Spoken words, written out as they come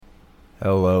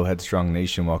Hello, Headstrong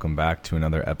Nation. Welcome back to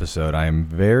another episode. I am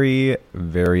very,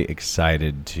 very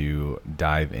excited to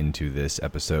dive into this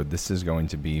episode. This is going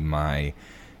to be my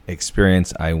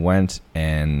experience. I went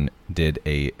and did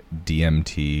a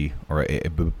DMT or a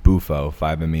Bufo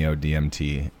 5-MeO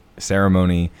DMT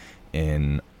ceremony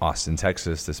in Austin,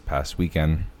 Texas this past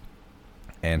weekend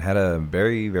and had a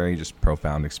very, very just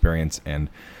profound experience and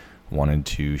wanted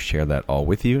to share that all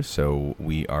with you. So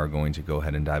we are going to go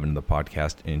ahead and dive into the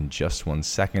podcast in just 1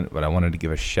 second, but I wanted to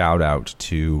give a shout out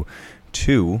to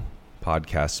two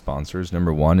podcast sponsors.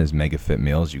 Number one is MegaFit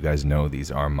Meals. You guys know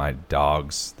these are my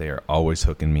dogs. They are always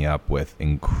hooking me up with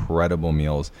incredible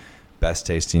meals, best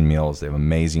tasting meals. They have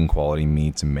amazing quality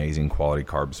meats, amazing quality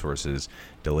carb sources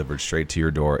delivered straight to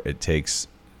your door. It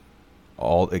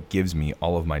gives me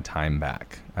all of my time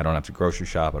back. I don't have to grocery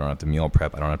shop. I don't have to meal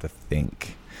prep. I don't have to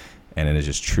think. And it is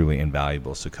just truly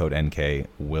invaluable. So code NK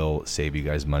will save you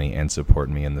guys money and support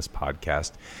me in this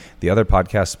podcast. The other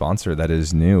podcast sponsor that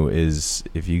is new is,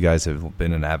 if you guys have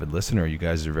been an avid listener, you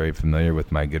guys are very familiar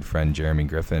with my good friend Jeremy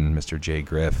Griffin, Mr. J.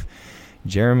 Griff.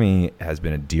 Jeremy has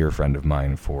been a dear friend of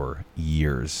mine for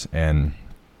years and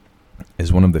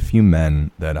is one of the few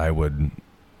men that I would,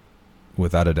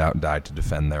 without a doubt, die to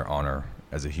defend their honor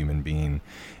as a human being.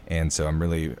 And so I'm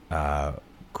really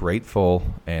grateful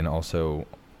and also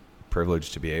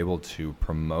privileged to be able to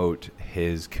promote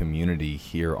his community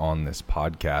here on this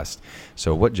podcast.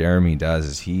 So what Jeremy does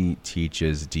is he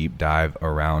teaches deep dive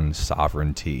around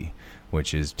sovereignty,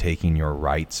 which is taking your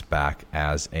rights back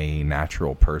as a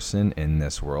natural person in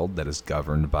this world that is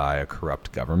governed by a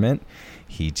corrupt government.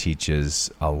 He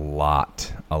teaches a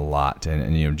lot.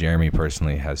 And you know, Jeremy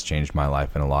personally has changed my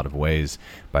life in a lot of ways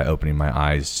by opening my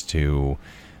eyes to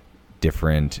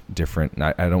different,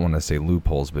 I don't want to say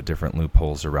loopholes, but different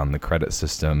loopholes around the credit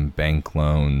system, bank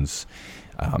loans,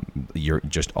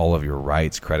 just all of your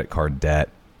rights, credit card debt,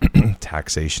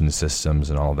 taxation systems,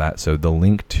 and all of that. So the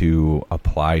link to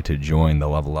apply to join the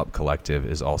Level Up Collective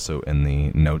is also in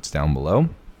the notes down below.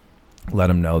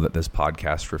 Let him know that this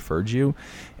podcast referred you,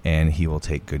 and he will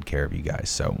take good care of you guys.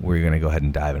 So we're going to go ahead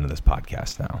and dive into this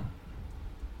podcast now.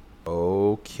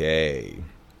 Okay.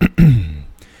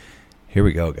 Here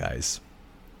we go, guys.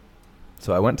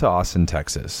 So I went to Austin,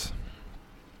 Texas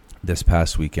this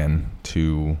past weekend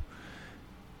to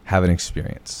have an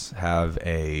experience, have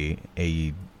a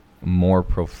more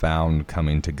profound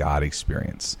coming to God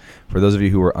experience. For those of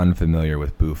you who are unfamiliar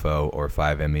with Bufo or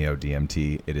 5-MeO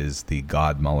DMT, it is the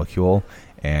God molecule,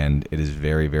 and it is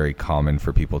very, very common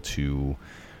for people to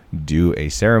do a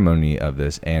ceremony of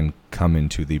this and come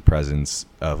into the presence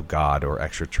of God or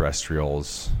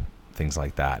extraterrestrials, things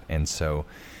like that. And so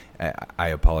I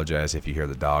apologize if you hear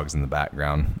the dogs in the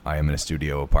background. I am in a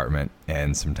studio apartment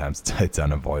and sometimes it's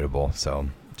unavoidable, so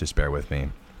just bear with me.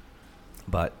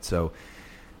 But so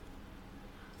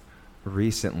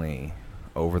recently,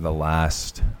 over the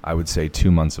last, I would say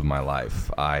 2 months of my life,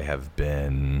 I have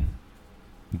been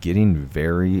getting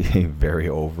very, very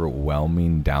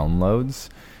overwhelming downloads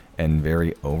and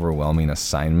very overwhelming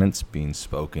assignments being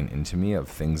spoken into me of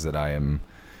things that I am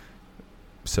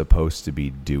supposed to be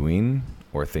doing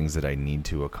or things that I need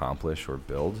to accomplish or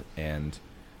build. And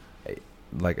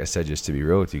like I said, just to be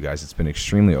real with you guys, it's been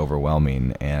extremely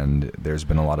overwhelming, and there's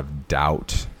been a lot of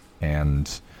doubt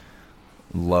and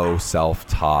low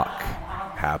self-talk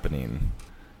happening.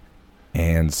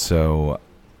 And so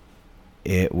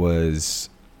it was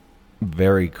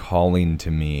very calling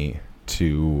to me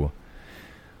to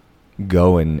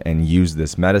go and use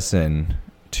this medicine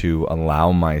to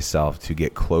allow myself to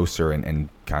get closer and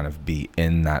kind of be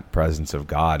in that presence of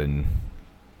God and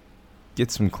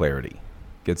get some clarity,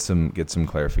 get some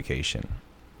clarification.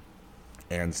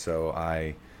 And so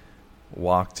I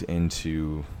walked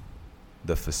into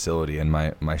the facility, and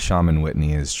my shaman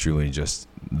Whitney is truly just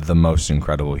the most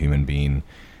incredible human being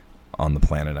on the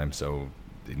planet. I'm so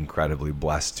incredibly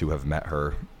blessed to have met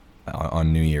her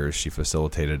on New Year's. She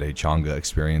facilitated a Changa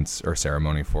experience or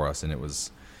ceremony for us, and it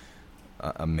was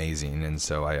amazing. And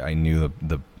so I knew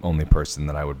the only person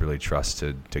that I would really trust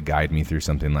to guide me through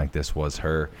something like this was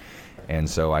her. And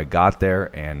so I got there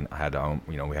and I had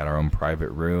we had our own private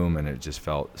room, and it just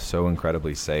felt so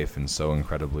incredibly safe and so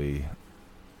incredibly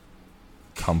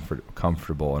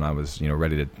comfortable. And I was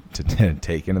ready to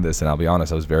take into this. And I'll be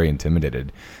honest, I was very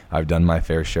intimidated. I've done my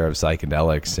fair share of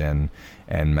psychedelics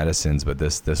and medicines, but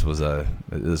this was a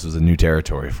new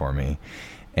territory for me.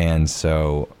 And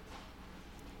so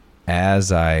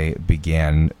as I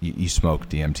began, you smoke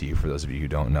DMT. For those of you who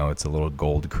don't know, it's a little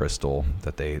gold crystal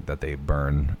that they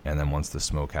burn, and then once the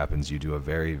smoke happens, you do a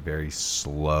very, very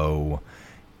slow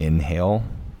inhale,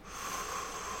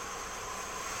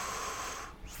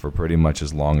 for pretty much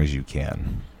as long as you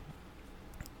can.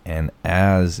 And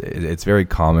as it's very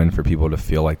common for people to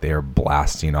feel like they are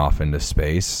blasting off into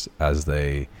space as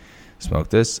they smoke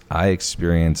this, I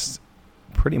experienced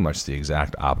pretty much the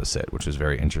exact opposite, which was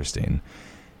very interesting.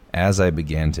 As I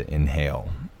began to inhale,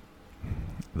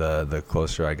 the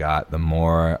closer I got, the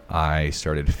more I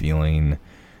started feeling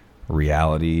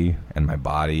reality and my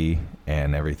body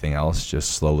and everything else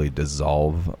just slowly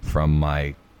dissolve from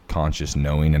my conscious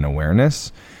knowing and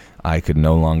awareness. I could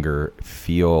no longer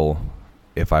feel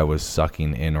if I was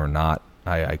sucking in or not.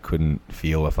 I couldn't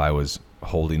feel if I was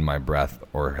holding my breath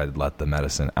or had let the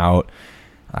medicine out.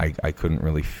 I couldn't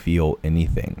really feel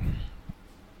anything.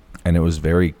 And it was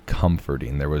very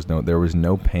comforting. There was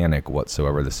no panic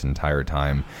whatsoever this entire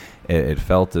time. It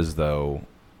felt as though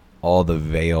all the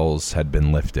veils had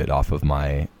been lifted off of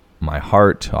my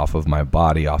heart, off of my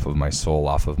body, off of my soul,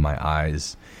 off of my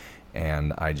eyes.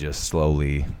 And I just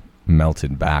slowly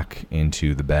melted back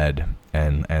into the bed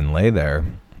and lay there.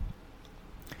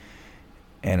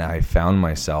 And I found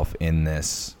myself in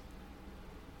this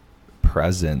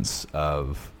presence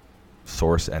of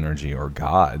source energy or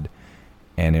God.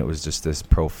 And it was just this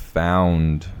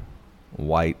profound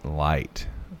white light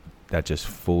that just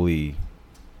fully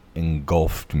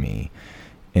engulfed me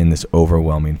in this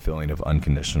overwhelming feeling of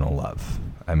unconditional love.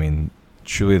 I mean,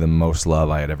 truly the most love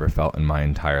I had ever felt in my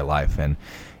entire life. And,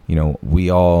 you know,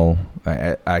 we all,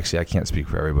 actually, I can't speak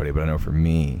for everybody, but I know for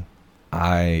me,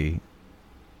 I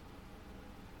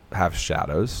have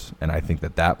shadows, and I think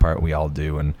that part we all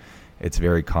do. And it's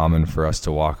very common for us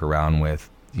to walk around with,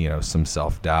 you know, some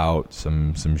self-doubt,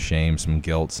 some shame, some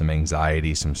guilt, some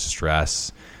anxiety, some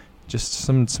stress, just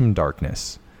some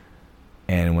darkness.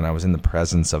 And when I was in the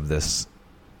presence of this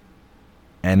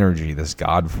energy, this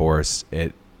God force,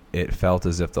 it felt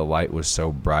as if the light was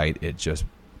so bright, it just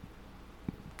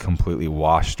completely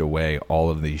washed away all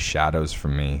of these shadows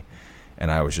from me.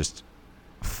 And I was just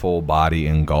full body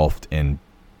engulfed in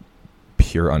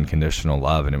pure unconditional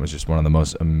love. And it was just one of the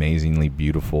most amazingly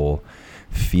beautiful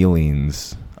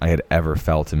feelings I had ever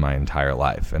felt in my entire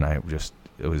life. And it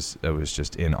was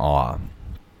just in awe.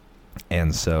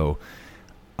 And so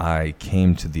I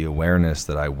came to the awareness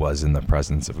that I was in the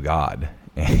presence of God.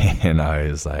 And I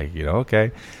was like, you know,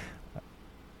 okay,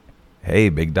 hey,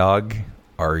 big dog,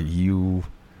 are you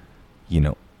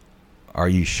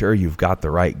sure you've got the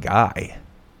right guy?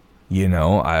 You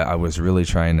know, I was really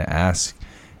trying to ask,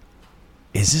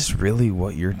 is this really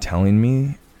what you're telling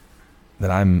me that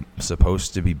I'm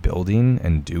supposed to be building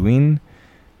and doing?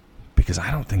 Because I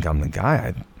don't think I'm the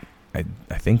guy. I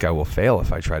think I will fail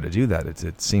if I try to do that.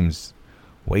 It seems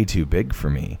way too big for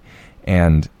me.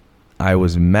 And I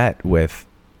was met with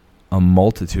a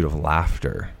multitude of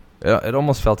laughter. It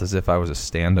almost felt as if I was a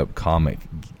stand-up comic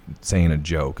saying a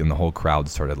joke, and the whole crowd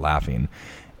started laughing.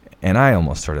 And I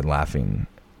almost started laughing.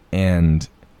 And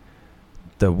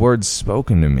the words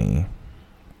spoken to me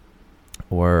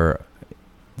were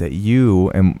that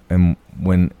you, and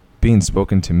when being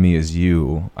spoken to me as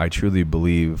you, I truly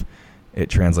believe it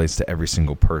translates to every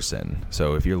single person.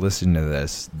 So if you're listening to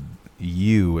this,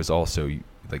 you is also,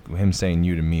 like him saying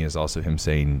you to me is also him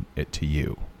saying it to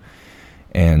you.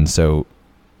 And so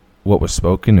what was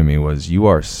spoken to me was, you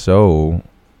are so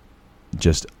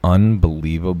just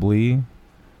unbelievably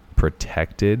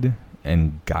protected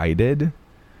and guided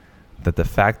that the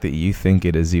fact that you think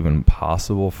it is even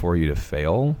possible for you to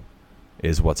fail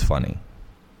is what's funny.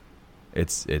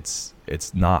 It's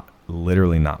not,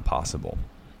 literally not possible.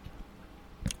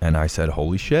 And I said,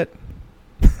 holy shit.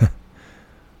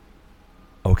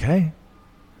 Okay.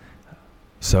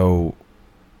 So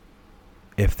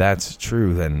if that's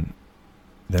true, then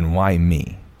why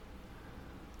me?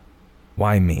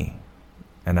 Why me?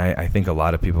 And I think a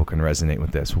lot of people can resonate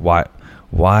with this.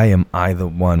 Why am I the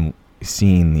one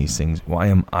seeing these things? Why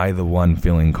am I the one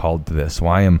feeling called to this?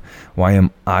 Why am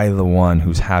I the one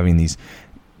who's having these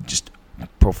just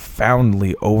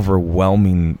profoundly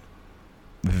overwhelming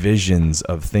visions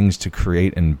of things to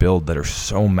create and build that are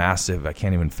so massive I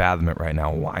can't even fathom it right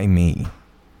now? Why me?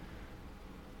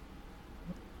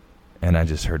 And I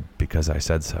just heard, because I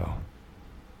said so.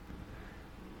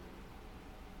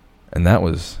 And that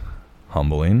was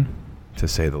humbling, to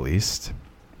say the least.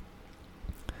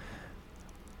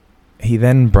 He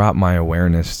then brought my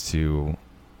awareness to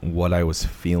what I was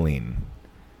feeling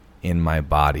in my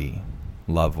body,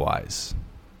 love-wise.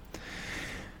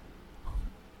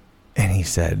 And he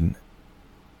said,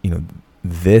 you know,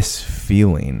 this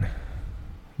feeling,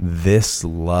 this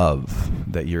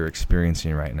love that you're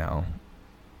experiencing right now,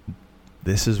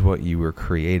 this is what you were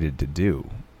created to do.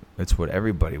 It's what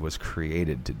everybody was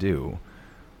created to do,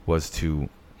 was to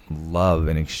love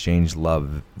and exchange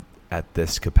love at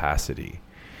this capacity.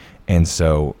 And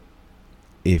so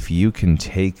if you can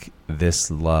take this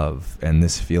love and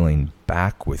this feeling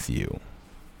back with you,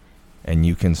 and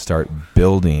you can start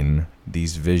building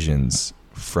these visions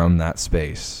from that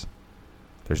space,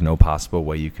 there's no possible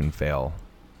way you can fail,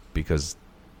 because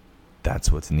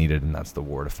that's what's needed and that's the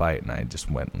war to fight. And I just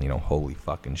went, holy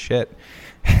fucking shit.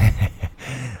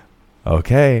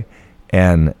 Okay.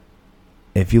 And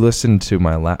if you listen to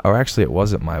my or actually it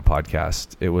wasn't my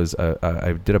podcast. It was,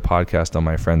 I did a podcast on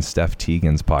my friend Steph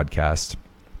Teagan's podcast,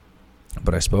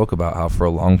 but I spoke about how for a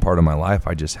long part of my life,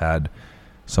 I just had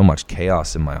so much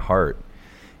chaos in my heart.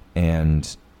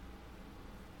 And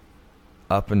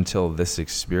up until this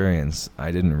experience,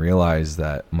 I didn't realize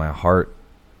that my heart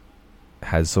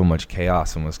had so much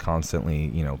chaos and was constantly,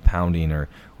 pounding or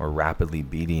rapidly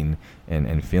beating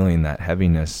and feeling that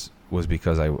heaviness was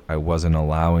because I wasn't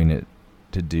allowing it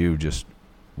to do just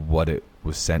what it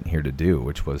was sent here to do,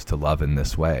 which was to love in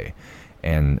this way.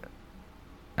 And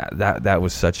that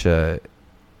was such a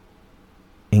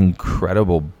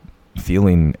incredible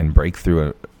feeling and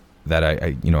breakthrough that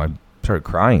I started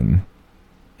crying.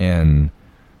 And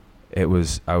I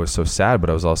was so sad, but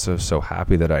I was also so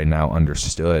happy that I now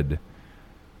understood,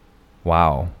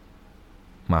 wow,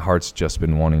 my heart's just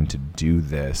been wanting to do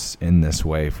this in this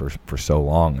way for so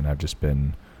long, and I've just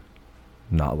been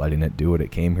not letting it do what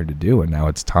it came here to do, and now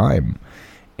it's time.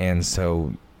 And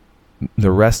so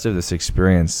the rest of this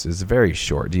experience is very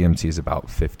short. DMT is about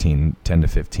 10 to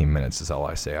 15 minutes is all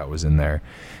I say. I was in there,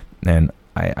 and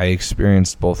I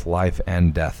experienced both life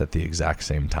and death at the exact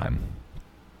same time.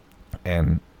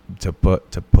 And to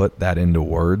put that into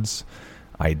words,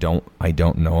 I don't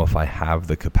know if I have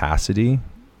the capacity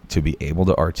to be able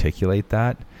to articulate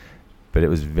that, but it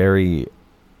was very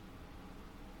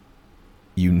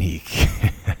unique.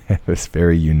 It was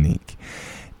very unique.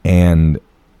 And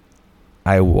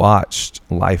I watched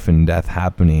life and death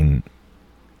happening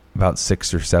about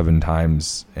 6 or 7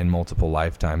 times in multiple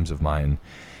lifetimes of mine.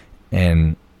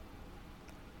 And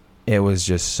it was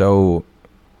just so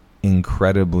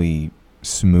incredibly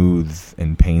smooth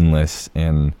and painless,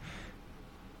 and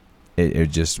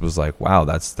it just was like, wow,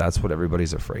 that's what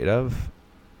everybody's afraid of,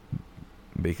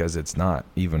 because it's not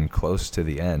even close to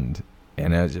the end.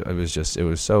 And it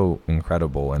was so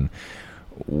incredible. And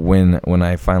when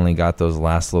I finally got those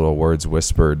last little words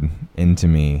whispered into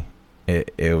me,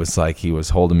 it was like he was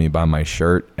holding me by my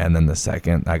shirt, and then the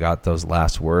second I got those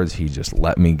last words, he just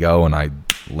let me go, and I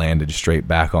landed straight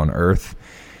back on earth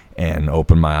and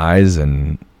opened my eyes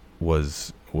and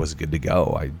was good to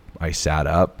go. I sat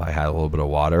up, I had a little bit of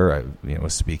water, I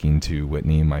was speaking to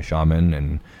Whitney, my shaman,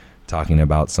 and talking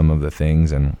about some of the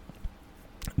things. And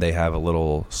they have a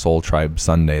little Soul Tribe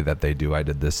Sunday that they do. I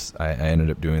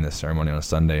ended up doing this ceremony on a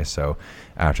Sunday, so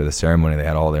after the ceremony they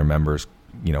had all their members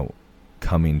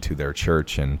coming to their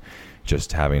church and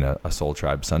just having a Soul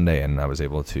Tribe Sunday, and I was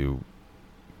able to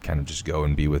kind of just go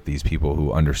and be with these people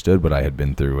who understood what I had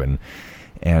been through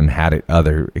and had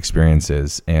other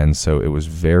experiences. And so it was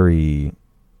very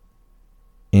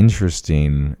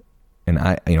interesting. And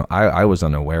I was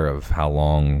unaware of how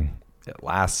long it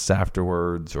lasts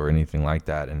afterwards or anything like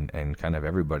that. And kind of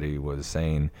everybody was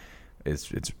saying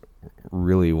it's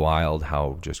really wild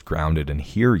how just grounded and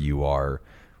here you are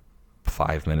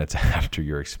 5 minutes after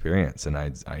your experience. And I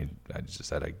just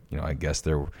said, I guess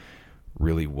there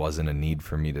really wasn't a need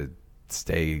for me to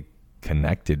stay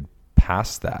connected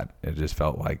past that. It just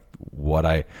felt like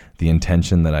the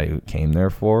intention that I came there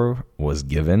for was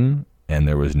given, and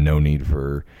there was no need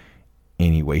for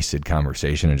any wasted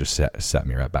conversation, and just set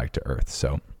me right back to earth.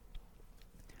 So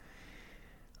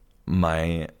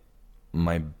my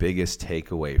biggest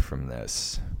takeaway from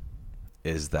this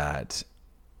is that,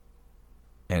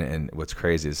 and what's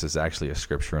crazy, this is actually a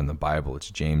scripture in the Bible. It's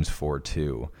James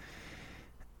 4:2,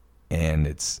 and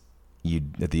it's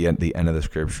at the end of the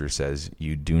scripture says,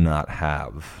 "You do not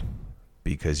have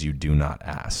because you do not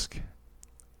ask."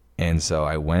 And so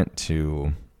I went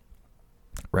to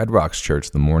Red Rocks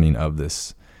Church the morning of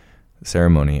this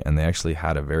ceremony, and they actually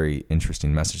had a very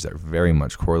interesting message that very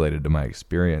much correlated to my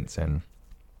experience. And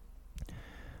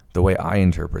the way I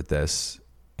interpret this,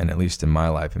 and at least in my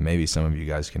life, and maybe some of you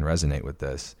guys can resonate with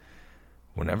this,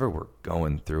 whenever we're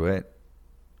going through it,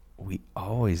 we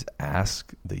always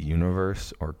ask the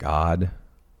universe or God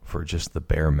for just the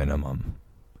bare minimum.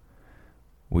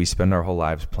 We spend our whole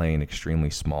lives playing extremely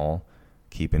small,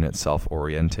 keeping it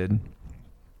self-oriented.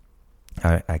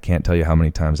 I can't tell you how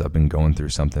many times I've been going through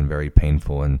something very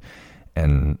painful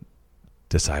and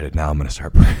decided, now I'm going to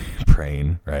start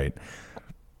praying, right?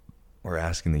 Or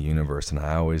asking the universe. And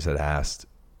I always had asked,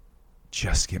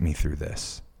 just get me through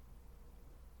this.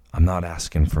 I'm not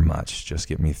asking for much. Just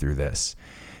get me through this.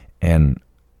 And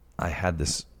I had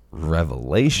this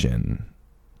revelation.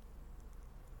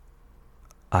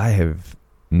 I have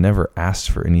never asked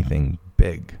for anything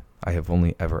big. I have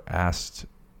only ever asked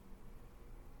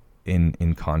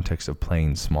in context of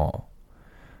playing small.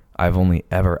 I've only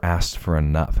ever asked for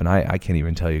enough. And I can't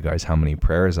even tell you guys how many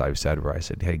prayers I've said where I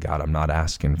said, hey, God, I'm not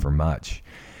asking for much.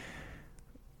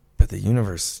 But the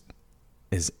universe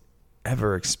is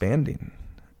ever expanding.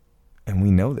 And we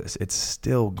know this. It's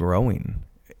still growing.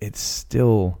 It's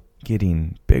still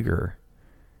getting bigger.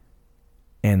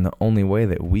 And the only way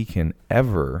that we can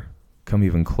ever come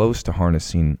even close to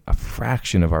harnessing a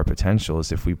fraction of our potential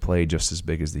is if we play just as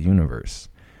big as the universe.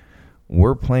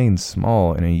 We're playing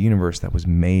small in a universe that was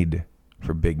made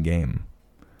for big game.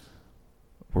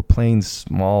 We're playing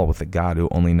small with a God who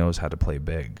only knows how to play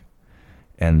big.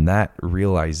 And that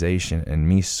realization and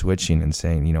me switching and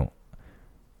saying, you know,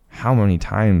 how many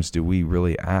times do we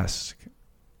really ask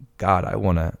God, I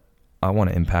want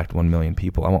to impact 1 million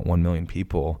people. I want 1 million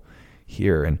people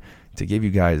here. And to give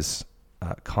you guys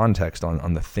context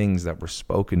on the things that were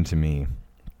spoken to me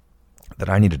that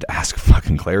I needed to ask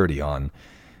fucking clarity on,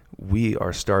 we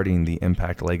are starting the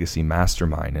Impact Legacy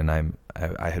Mastermind, and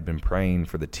I had been praying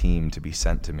for the team to be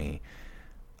sent to me.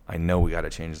 I know we got to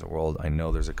change the world. I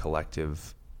know there's a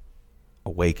collective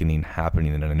awakening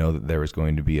happening, and I know that there is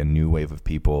going to be a new wave of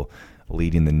people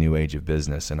leading the new age of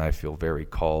business, and I feel very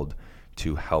called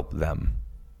to help them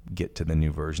get to the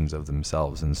new versions of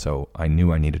themselves. And so I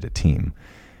knew I needed a team,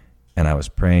 and I was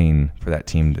praying for that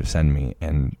team to send me,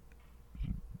 and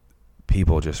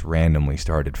people just randomly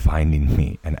started finding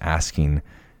me and asking,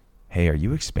 hey, are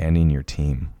you expanding your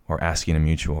team? Or asking a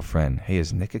mutual friend, hey,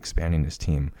 is Nick expanding his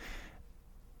team?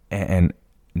 And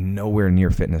nowhere near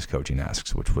fitness coaching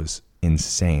asks, which was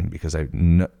insane, because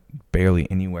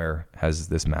barely anywhere has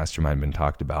this mastermind been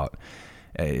talked about.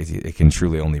 It can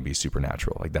truly only be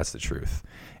supernatural. Like, that's the truth.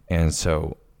 And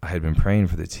so I had been praying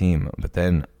for the team, but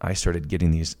then I started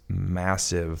getting these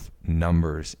massive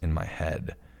numbers in my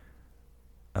head.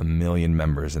 1 million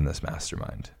members in this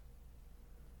mastermind.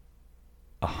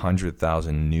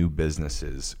 100,000 new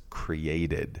businesses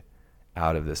created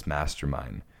out of this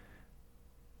mastermind.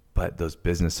 But those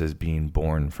businesses being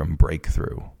born from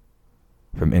breakthrough,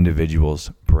 from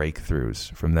individuals'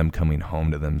 breakthroughs, from them coming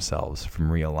home to themselves, from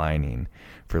realigning,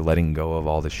 for letting go of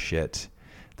all the shit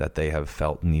that they have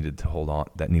felt needed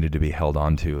to be held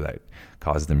on to, that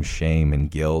caused them shame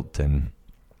and guilt and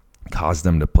caused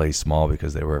them to play small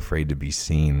because they were afraid to be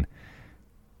seen.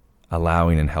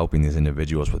 Allowing and helping these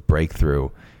individuals with breakthrough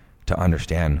to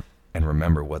understand and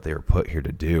remember what they were put here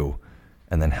to do,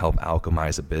 and then help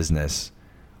alchemize a business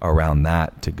around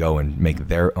that to go and make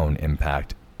their own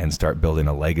impact and start building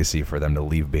a legacy for them to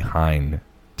leave behind,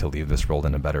 to leave this world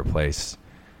in a better place.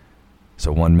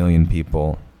 So 1 million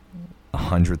people,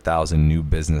 100,000 new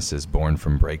businesses born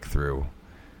from breakthrough,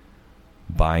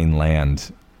 buying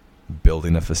land,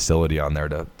 building a facility on there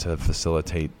to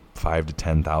facilitate 5,000 to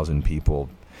 10,000 people,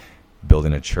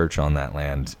 building a church on that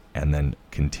land, and then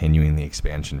continuing the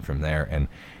expansion from there. And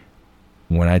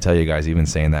when I tell you guys, even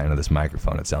saying that into this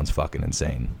microphone, it sounds fucking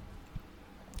insane.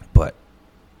 But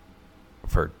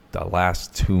for the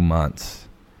last 2 months,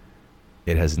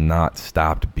 it has not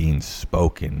stopped being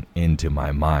spoken into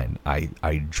my mind.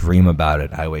 I dream about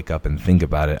it. I wake up and think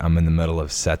about it. I'm in the middle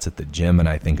of sets at the gym and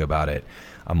I think about it.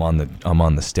 I'm on the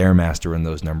Stairmaster and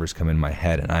those numbers come in my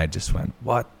head, and I just went,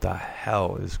 what the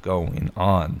hell is going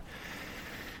on?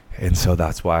 And so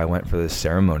that's why I went for this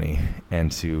ceremony,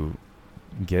 and to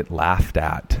get laughed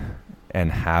at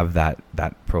and have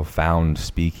that profound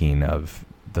speaking of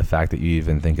the fact that you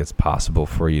even think it's possible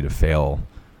for you to fail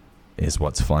is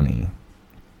what's funny.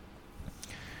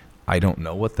 I don't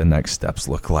know what the next steps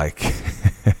look like.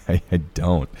 I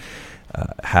don't.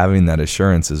 Having that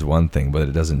assurance is one thing, but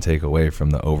it doesn't take away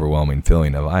from the overwhelming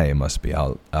feeling of I must be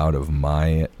out of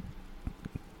my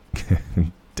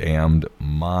damned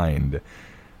mind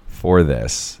for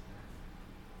this.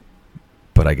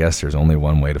 But I guess there's only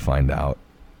one way to find out.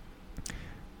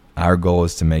 Our goal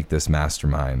is to make this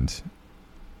mastermind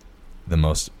the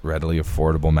most readily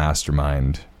affordable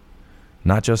mastermind,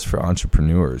 not just for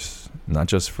entrepreneurs, not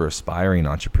just for aspiring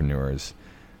entrepreneurs,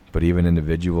 but even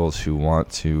individuals who want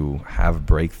to have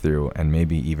breakthrough and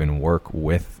maybe even work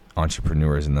with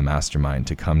entrepreneurs in the mastermind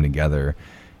to come together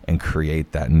and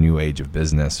create that new age of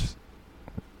business.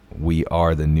 We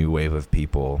are the new wave of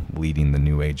people leading the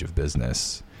new age of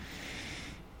business.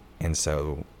 And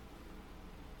so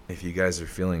if you guys are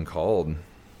feeling called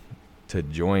to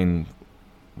join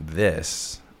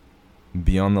this,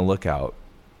 be on the lookout,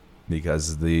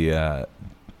 because the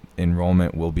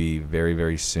enrollment will be very,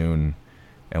 very soon,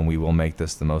 and we will make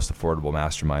this the most affordable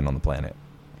mastermind on the planet.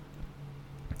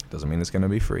 Doesn't mean it's going to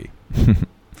be free.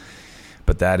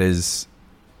 But that's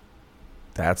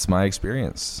my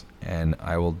experience. And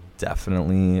I will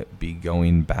definitely be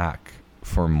going back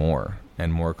for more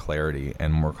and more clarity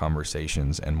and more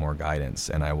conversations and more guidance.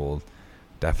 And I will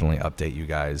definitely update you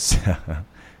guys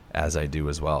as I do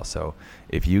as well. So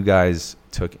if you guys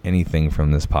took anything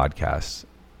from this podcast,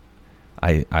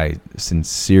 I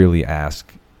sincerely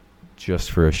ask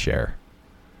just for a share.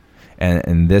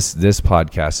 And this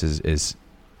podcast is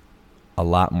a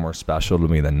lot more special to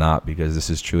me than not, because this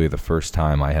is truly the first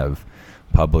time I have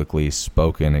publicly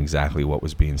spoken exactly what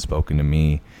was being spoken to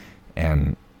me,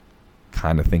 and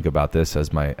kind of think about this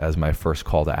as my first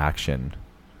call to action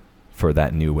for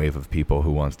that new wave of people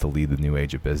who wants to lead the new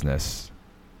age of business.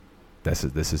 This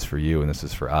is for you, and this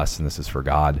is for us, and this is for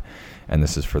God, and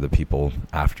this is for the people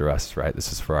after us, right?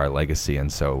 This is for our legacy.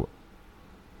 And so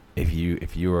if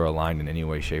you are aligned in any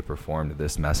way, shape, or form to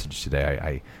this message today,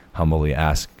 I humbly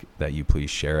ask that you please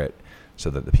share it so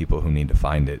that the people who need to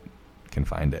find it can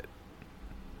find it.